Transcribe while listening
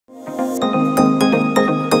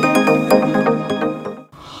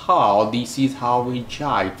So this is how we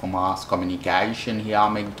jive for mass communication. Here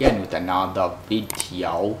I'm again with another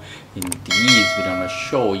video. In this we're gonna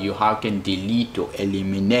show you how you can delete or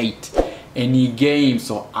eliminate any games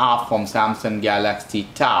or app from Samsung Galaxy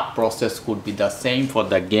Tab. Process could be the same for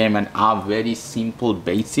the game and app, very simple,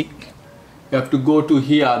 basic. You have to go to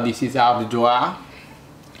here, this is app drawer.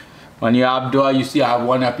 On your app drawer you see I have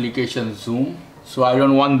one application, Zoom. So I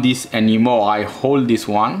don't want this anymore, I hold this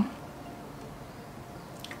one.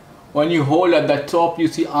 When you hold at the top you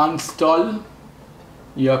see uninstall,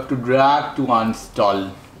 you have to drag to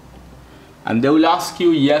uninstall. And they will ask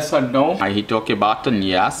you yes or no. I hit OK button,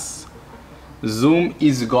 yes. Zoom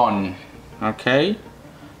is gone. Okay.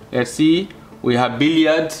 Let's see, we have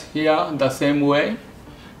billiards here the same way.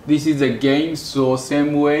 This is a game, so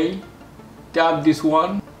same way. Tap this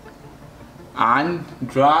one and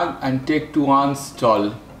drag and take to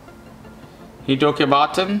uninstall. Hit OK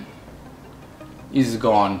button, is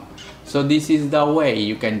gone. So this is the way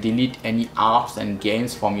you can delete any apps and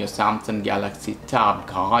games from your Samsung Galaxy Tab,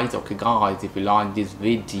 guys. Okay guys, if you like this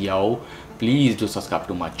video, please do subscribe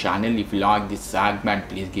to my channel. If you like this segment,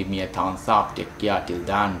 please give me a thumbs up. Take care till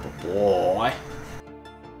then, bye bye.